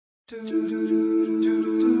Welcome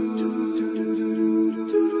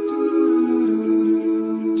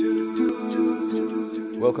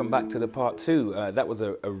back to the part two. That was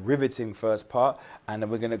a riveting first part, and then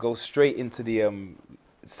we're going to go straight into the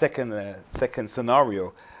second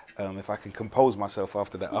scenario. If I can compose myself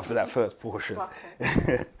after that first portion.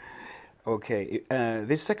 Okay.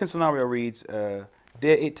 This second scenario reads, "Dear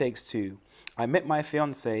It Takes Two, I met my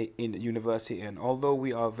fiance in university, and although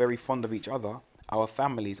we are very fond of each other, our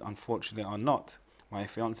families unfortunately are not. My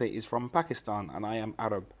fiance is from Pakistan, and I am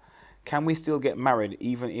Arab. Can we still get married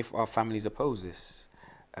even if our families oppose this?"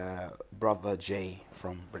 Brother Jay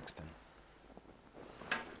from Brixton.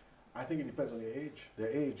 I think it depends on their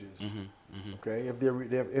ages. Okay, if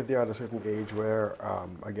they're at a certain age where,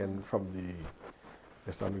 again, from the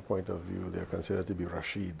Islamic point of view, they're considered to be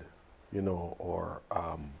Rashid, or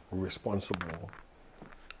responsible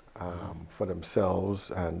for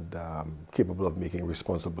themselves and capable of making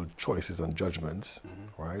responsible choices and judgments,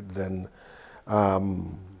 right? Then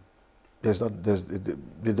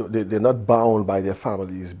they're not bound by their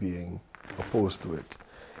families being opposed to it.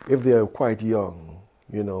 If they're quite young,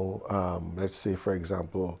 let's say, for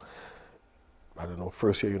example, I don't know,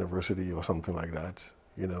 first year university or something like that,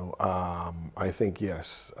 I think,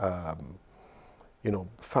 yes,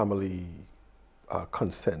 family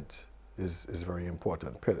consent is very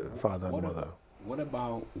important, father and mother. What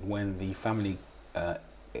about when the family,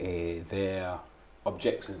 their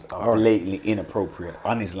objections are blatantly inappropriate,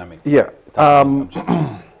 un-Islamic? Yeah.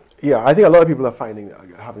 Yeah, I think a lot of people are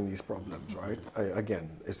having these problems, right? Again,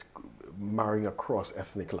 it's marrying across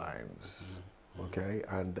ethnic lines, okay?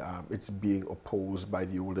 And it's being opposed by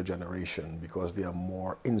the older generation because they are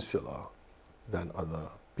more insular than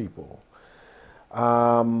other people.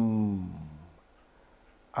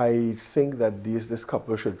 I think that this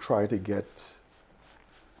couple should try to get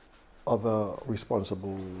other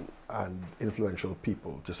responsible and influential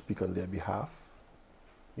people to speak on their behalf,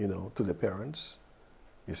 to the parents,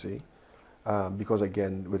 you see. Because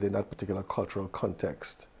again, within that particular cultural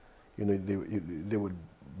context, they would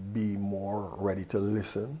be more ready to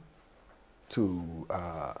listen to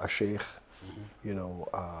a sheikh,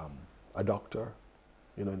 a doctor,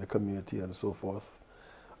 in the community and so forth,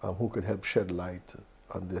 who could help shed light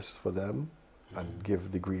on this for them and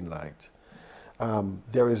give the green light.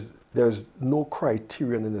 There's no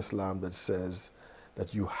criterion in Islam that says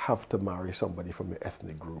that you have to marry somebody from your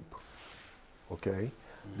ethnic group, okay?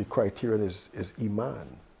 The criterion is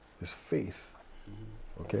iman, is faith,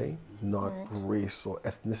 okay? Not race or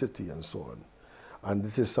ethnicity and so on. And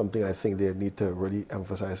this is something I think they need to really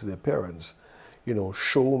emphasize to their parents.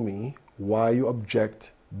 Show me why you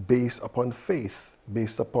object based upon faith,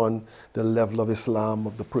 based upon the level of Islam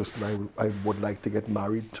of the person I would like to get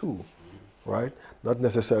married to, right? Not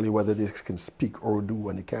necessarily whether they can speak Urdu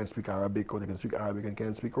and they can't speak Arabic, or they can speak Arabic and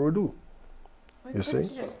can't speak Urdu. You see? It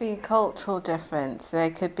could just be cultural difference. There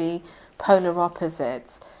could be polar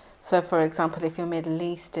opposites. So, for example, if you're Middle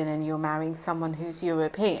Eastern and you're marrying someone who's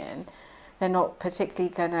European, they're not particularly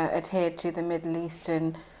going to adhere to the Middle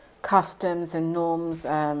Eastern customs and norms,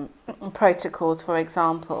 protocols, for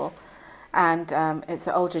example. And it's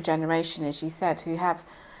the older generation, as you said,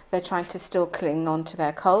 they're trying to still cling on to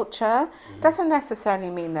their culture. Doesn't necessarily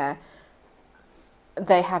mean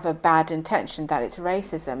they have a bad intention, that it's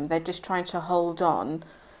racism. They're just trying to hold on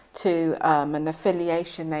to an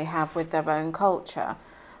affiliation they have with their own culture.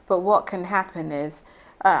 But what can happen is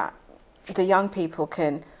the young people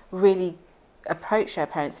can really approach their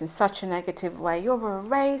parents in such a negative way. You're a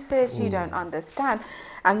racist, you don't understand.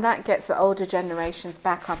 And that gets the older generations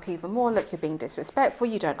back up even more. Look, you're being disrespectful,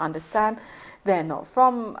 you don't understand. They're not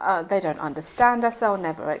from, they don't understand us, they'll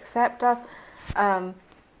never accept us. Sorry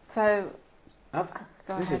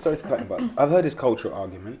to cut in, but I've heard this cultural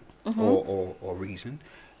argument or reason,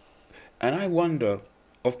 and I wonder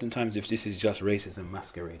oftentimes if this is just racism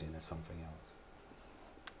masquerading as something else.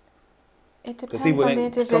 It depends on the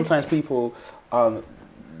individual. Sometimes people,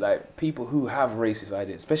 like people who have racist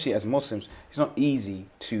ideas, especially as Muslims, it's not easy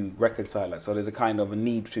to reconcile that. So there's a kind of a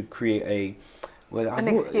need to create I'm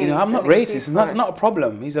not racist, and that's not a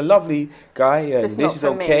problem. He's a lovely guy, and this is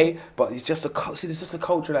okay. But it's just it's just a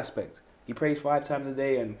cultural aspect. He prays 5 times a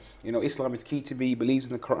day, and Islam is key to me. He believes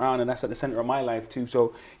in the Quran, and that's at the center of my life too.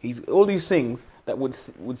 So he's all these things that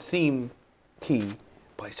would seem key,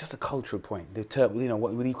 but it's just a cultural point.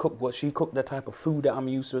 Would he cook? What she cook? The type of food that I'm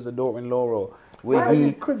used to as a daughter-in-law, or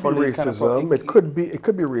it could be racism. It could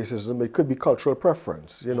be racism. It could be cultural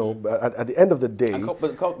preference. At the end of the day,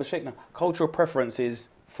 but Sheikh, cultural preference is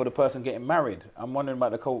for the person getting married. I'm wondering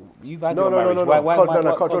about the you've had your marriage. No.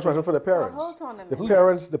 Cultural preference for the parents. Well, hold on a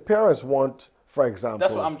minute. The parents want for example.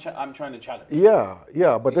 That's what I'm trying to challenge.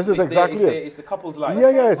 Yeah, but this is exactly it. It's the couple's life.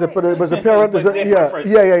 Yeah, but it's a parent.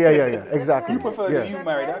 Exactly. You prefer that you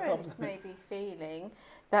married. That Parents may be feeling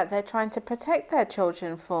that they're trying to protect their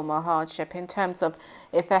children from a hardship in terms of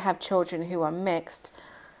if they have children who are mixed,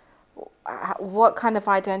 what kind of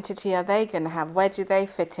identity are they going to have? Where do they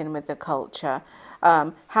fit in with the culture?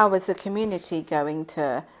 How is the community going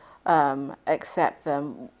to accept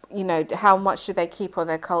them? You know, how much do they keep of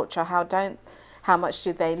their culture? How much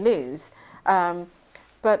do they lose? But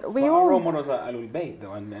our role models are Ahlul Bayt,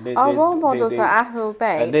 though. Our role models are Ahlul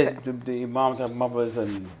Bayt. And the imams have mothers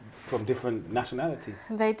and from different nationalities.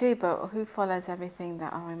 They do, but who follows everything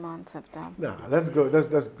that our imams have done? No, let's go.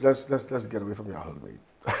 Let's get away from the Ahlul Bayt.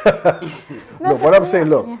 No, what I'm saying,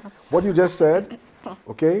 look, what you just said,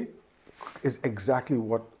 okay, is exactly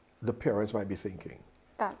what the parents might be thinking.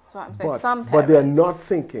 That's what I'm saying. Some parents. But they're not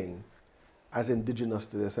thinking as indigenous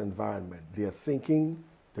to this environment. They'll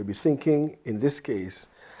be thinking, in this case,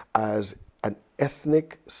 as an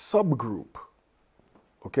ethnic subgroup,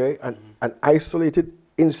 okay? An isolated,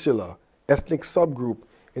 insular ethnic subgroup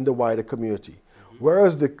in the wider community.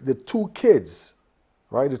 Whereas the two kids,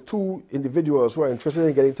 right, the two individuals who are interested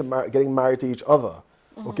in getting married to each other,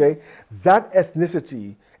 okay, that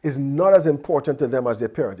ethnicity is not as important to them as their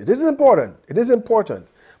parent. It is important,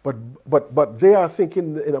 but they are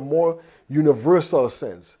thinking in a more universal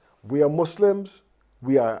sense. We are Muslims,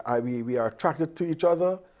 we are attracted to each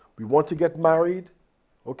other, we want to get married,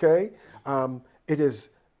 okay? It is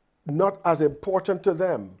not as important to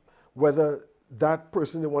them whether that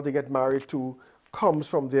person they want to get married to comes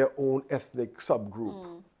from their own ethnic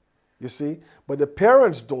subgroup. You see? But the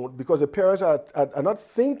parents don't, because the parents are not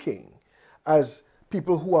thinking as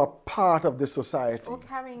people who are part of this society. Or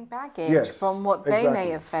carrying baggage from what they may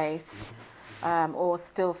have faced or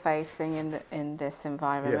still facing in this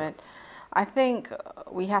environment. Yeah. I think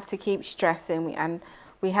we have to keep stressing and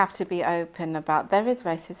we have to be open about there is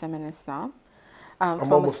racism in Islam.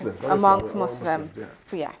 Amongst Muslims. Yeah.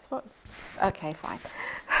 Yes. Well, okay, fine.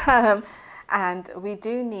 And we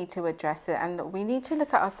do need to address it, and we need to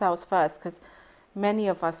look at ourselves first, because many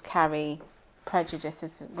of us carry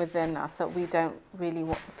prejudices within us that we don't really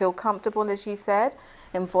feel comfortable, as you said,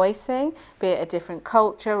 in voicing, be it a different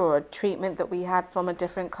culture or a treatment that we had from a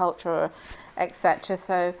different culture, or etc.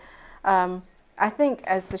 So I think,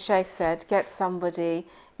 as the Sheikh said, get somebody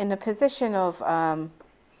in a position of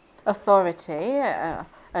authority,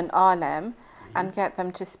 an alim, and get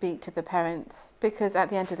them to speak to the parents, because at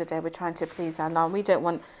the end of the day we're trying to please Allah, and we don't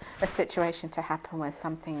want a situation to happen where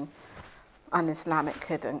something un-Islamic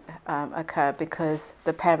could occur because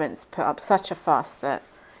the parents put up such a fuss that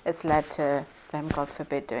it's led to them, God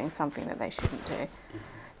forbid, doing something that they shouldn't do.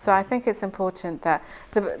 So I think it's important that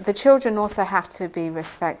the children also have to be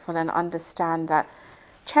respectful and understand that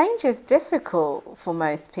change is difficult for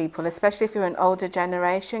most people, especially if you're an older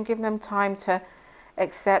generation. Give them time to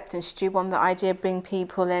accept and stew on the idea, bring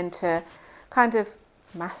people in to kind of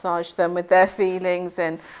massage them with their feelings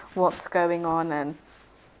and what's going on,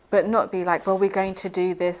 but not be like, well, we're going to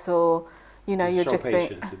do this, or you know, you're just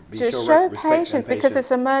being just show patience, because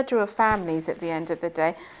it's a murder of families at the end of the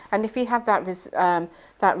day. And if you have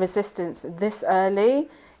that resistance this early,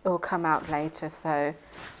 it will come out later. So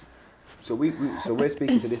we're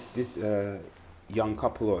speaking to this young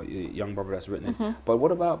couple or young brother that's written it. But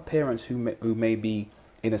what about parents who may be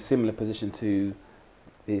in a similar position to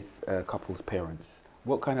this couple's parents?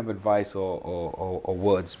 What kind of advice or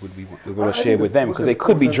words would we want to share with them? Because they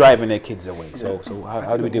could be driving their kids away. Yeah. So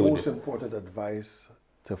how do we deal with this? The most important advice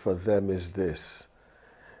for them is this: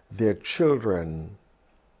 their children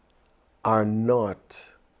are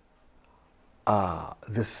not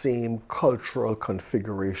the same cultural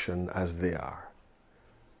configuration as they are.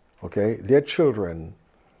 Okay? Their children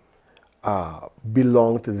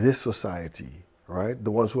belong to this society, right?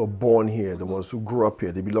 The ones who are born here, the ones who grew up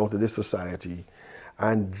here, they belong to this society,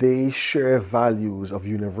 and they share values of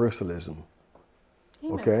universalism.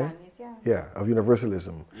 Okay? Yeah, of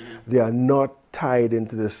universalism. They are not tied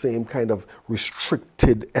into the same kind of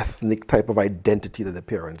restricted ethnic type of identity that the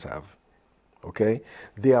parents have. Okay?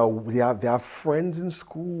 They have friends in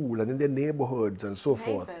school and in their neighborhoods and so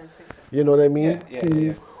forth. You know what I mean?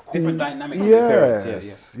 Yeah. Different dynamic with their parents.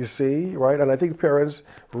 Yes, you see, right? And I think parents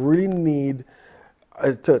really need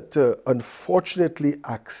to unfortunately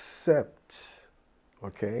accept,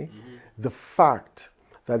 okay, the fact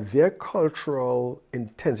that their cultural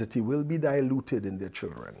intensity will be diluted in their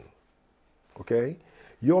children. Okay?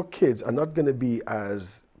 Your kids are not going to be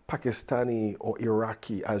as Pakistani or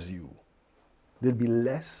Iraqi as you. They'll be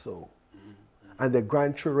less so. And their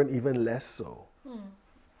grandchildren even less so.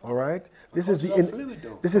 All right? This is the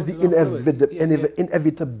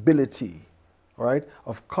inevitability, all right,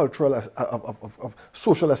 of cultural, of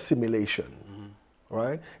social assimilation.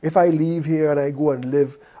 Right? If I leave here and I go and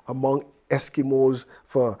live among Eskimos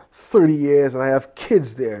for 30 years and I have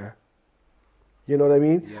kids there, you know what I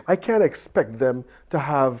mean? Yep. I can't expect them to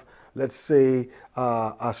have, let's say,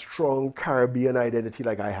 a strong Caribbean identity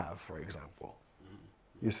like I have, for example.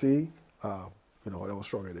 You see? You know, how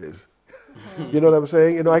strong it is. You know what I'm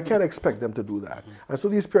saying? You know, I can't expect them to do that. And so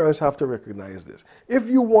these parents have to recognize this. If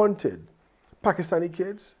you wanted Pakistani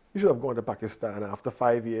kids, you should have gone to Pakistan after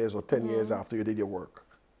 5 years or 10 years after you did your work,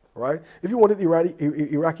 right? If you wanted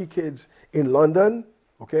Iraqi kids in London,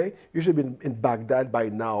 okay, you should be in Baghdad by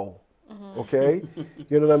now, okay?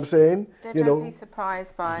 You know what I'm saying? Don't be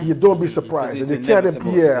surprised by. You don't be surprised. It's and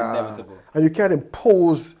inevitable. It's inevitable. And you can't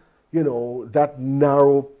impose, you know, that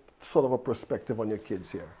narrow sort of a perspective on your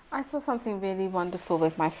kids here. I saw something really wonderful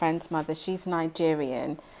with my friend's mother. She's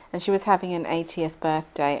Nigerian, and she was having an 80th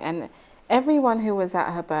birthday, and everyone who was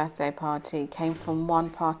at her birthday party came from one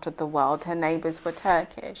part of the world. Her neighbours were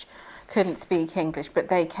Turkish, couldn't speak English, but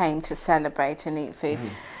they came to celebrate and eat food.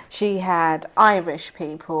 She had Irish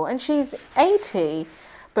people, and she's 80,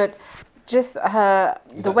 but just the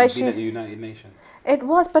way she... at the United Nations? It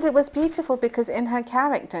was, but it was beautiful because in her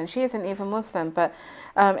character, and she isn't even Muslim, but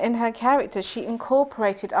in her character, she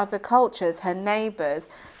incorporated other cultures, her neighbours,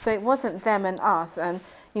 so it wasn't them and us, and,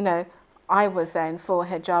 you know, I was there in full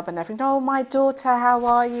hijab and everything. Oh, my daughter, how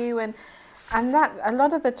are you? And that a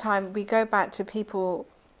lot of the time we go back to people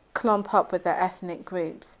clump up with their ethnic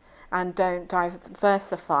groups and don't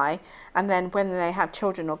diversify. And then when they have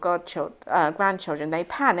children or grandchildren, they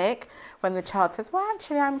panic when the child says, well,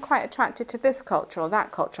 actually, I'm quite attracted to this culture or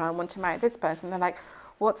that culture. I want to marry this person. They're like,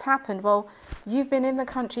 what's happened? Well, you've been in the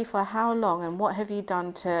country for how long, and what have you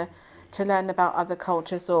done to learn about other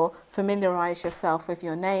cultures or familiarize yourself with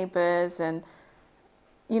your neighbors? And,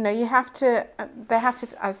 you know, they have to,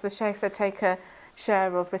 as the Sheikh said, take a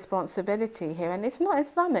share of responsibility here. And it's not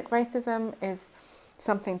Islamic. Racism is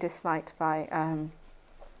something disliked by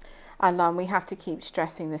Allah, and we have to keep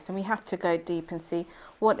stressing this, and we have to go deep and see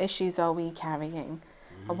what issues are we carrying,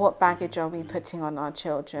 and what baggage are we putting on our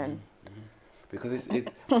children. Because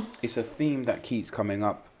it's a theme that keeps coming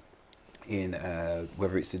up in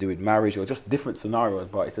whether it's to do with marriage or just different scenarios,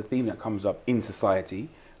 but it's a theme that comes up in society.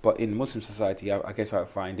 But in Muslim society, I guess I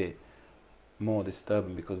find it more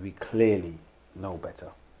disturbing because we clearly know better.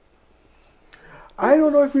 I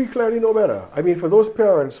don't know if we clearly know better. I mean, for those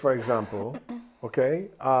parents, for example, okay,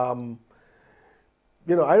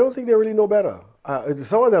 you know, I don't think they really know better.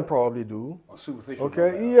 Some of them probably do. Or superficial.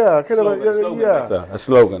 Okay, yeah, kind of a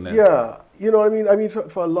slogan. Then. Yeah, you know what I mean? I mean,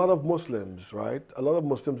 for a lot of Muslims, right? A lot of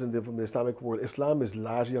Muslims in the Islamic world, Islam is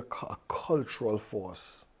largely a cultural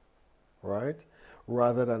force, right?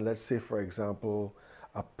 Rather than, let's say, for example,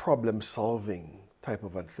 a problem-solving type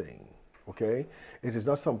of a thing. Okay, it is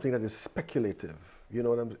not something that is speculative. You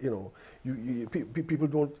know what I'm? You know, people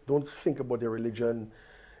don't think about their religion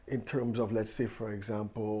in terms of, let's say, for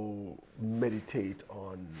example, meditate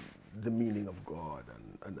on the meaning of God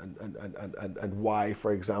and why,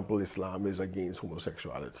 for example, Islam is against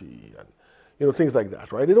homosexuality and, you know, things like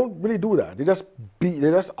that, right? They don't really do that. They just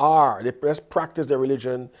practice their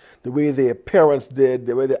religion the way their parents did,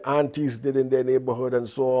 the way their aunties did in their neighborhood and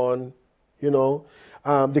so on, you know.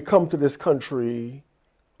 They come to this country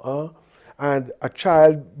and a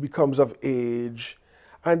child becomes of age,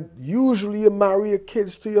 and usually you marry your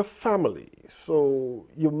kids to your family. So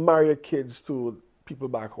you marry your kids to people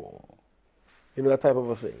back home, you know, that type of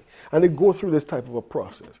a thing. And they go through this type of a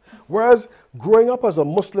process. Whereas growing up as a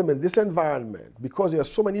Muslim in this environment, because there are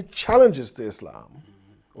so many challenges to Islam,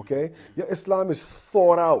 okay, your Islam is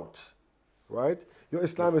thought out, right? Your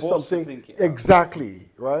Islam is something, exactly,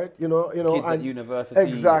 right? You know, kids at university,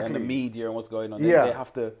 exactly, and the media and what's going on. Yeah. They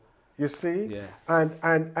have to. You see, yeah.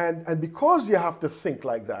 And because you have to think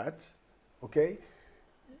like that, okay,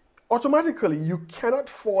 automatically you cannot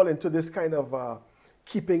fall into this kind of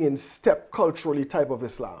keeping in step culturally type of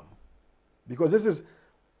Islam, because this is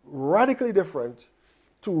radically different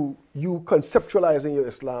to you conceptualizing your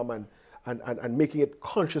Islam and making it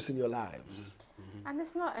conscious in your lives. And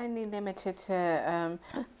it's not only limited to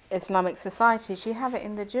Islamic societies, you have it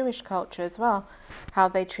in the Jewish culture as well, how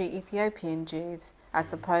they treat Ethiopian Jews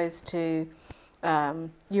as opposed to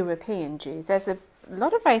European Jews. There's a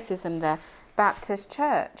lot of racism there. Baptist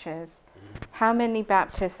churches, how many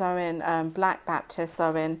Baptists are in, black Baptists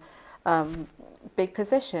are in big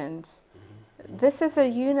positions? This is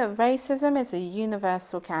racism is a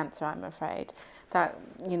universal cancer, I'm afraid, that,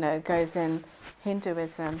 you know, goes in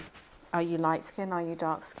Hinduism, are you light skin, are you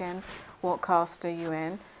dark skin, what caste are you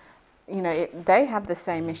in? You know, they have the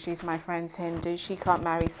same issues. My friend's Hindu, she can't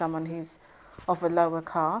marry someone who's of a lower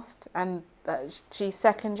caste, and she's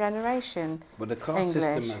second generation But the caste English.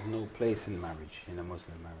 system has no place in marriage, in a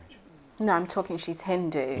Muslim marriage. No, I'm talking she's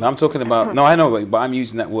Hindu. No, I'm talking about, no, I know, but I'm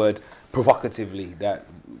using that word provocatively, that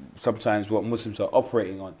sometimes what Muslims are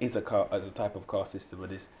operating on is as a type of caste system,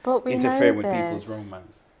 but it's interfering with people's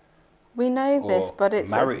romance. We know this, but it's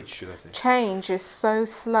marriage, should I say. Change is so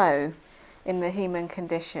slow in the human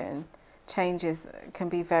condition. Change can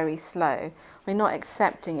be very slow. We're not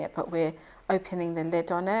accepting it, but we're opening the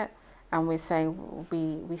lid on it, and we're saying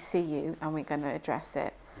we see you and we're going to address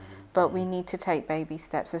it. But we need to take baby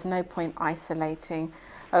steps. There's no point isolating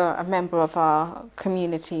a member of our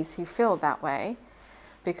communities who feel that way,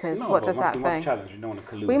 because what does that mean? We must challenge. You don't want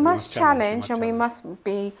to collude. We must challenge, and we must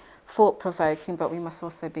be thought-provoking, but we must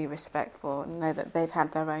also be respectful and know that they've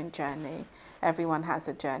had their own journey. Everyone has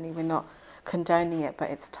a journey. We're not condoning it, but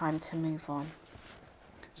it's time to move on.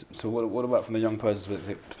 So what about from the young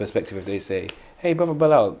person's perspective if they say, hey, Brother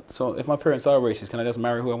Bilal, so if my parents are racist, can I just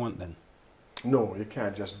marry who I want then? No, you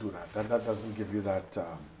can't just do that. That doesn't give you that...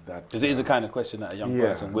 Because it is the kind of question that a young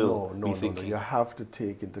person will be thinking. No. You have to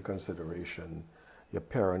take into consideration your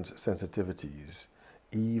parents' sensitivities,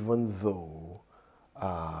 even though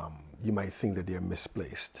you might think that they're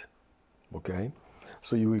misplaced. Okay?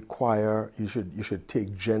 So you should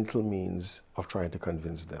take gentle means of trying to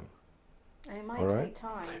convince them. And it might take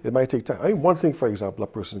time. It might take time. I mean, one thing, for example, a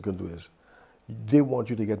person can do is they want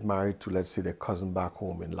you to get married to, let's say, their cousin back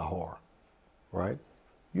home in Lahore, right?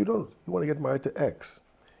 You don't. You want to get married to X.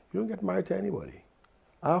 You don't get married to anybody.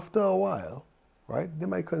 After a while, right, they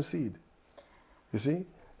might concede. You see?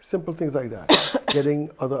 Simple things like that. Getting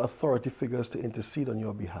other authority figures to intercede on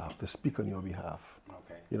your behalf, to speak on your behalf.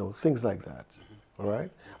 Okay. You know, things like that. All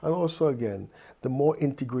right? And also, again, the more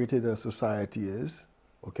integrated a society is,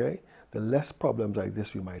 okay, the less problems like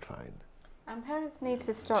this we might find. And parents need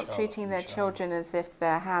to stop treating their children as if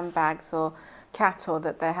they're handbags or cattle,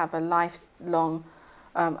 that they have a lifelong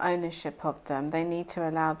ownership of them. They need to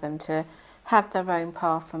allow them to have their own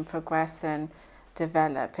path and progress and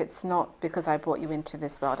develop. It's not because I brought you into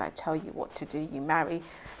this world, I tell you what to do. You marry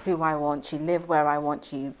who I want, you live where I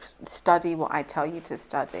want you, study what I tell you to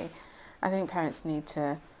study. I think parents need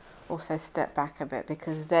to also step back a bit,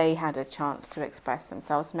 because they had a chance to express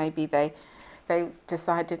themselves. Maybe they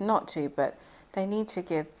decided not to, but they need to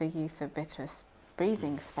give the youth a bit of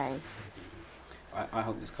breathing space. I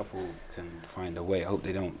hope this couple can find a way. I hope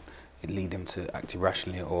they don't lead them to act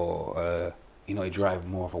irrationally or drive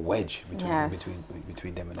more of a wedge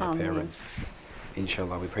between them and their parents.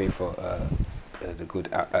 Inshallah, we pray for a good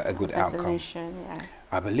outcome. Yes.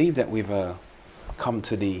 I believe that we've come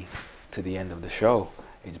to the end of the show.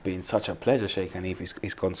 It's been such a pleasure, Sheikh Hanif.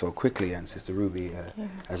 It's gone so quickly, and Sister Ruby,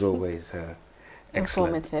 as always,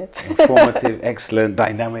 excellent. Informative, excellent,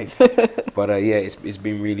 dynamic. But it's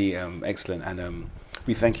been really excellent, and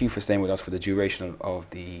we thank you for staying with us for the duration of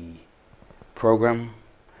the program.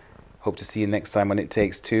 Hope to see you next time on It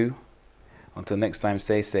Takes Two. Until next time,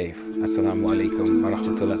 stay safe. Assalamu alaikum wa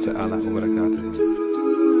rahmatullahi ta'ala wa barakatuh.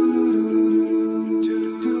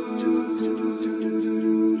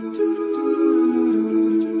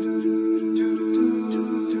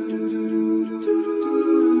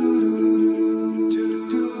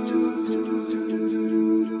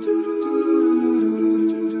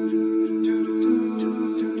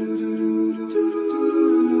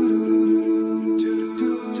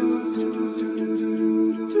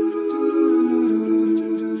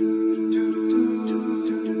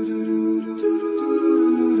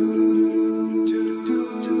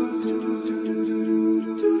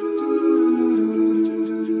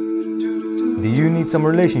 Some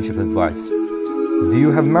relationship advice? Do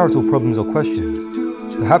you have marital problems or questions?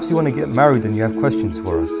 Perhaps you want to get married and you have questions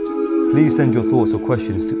for us. Please send your thoughts or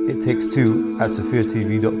questions to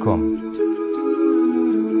ItTakes2@sophiatv.com.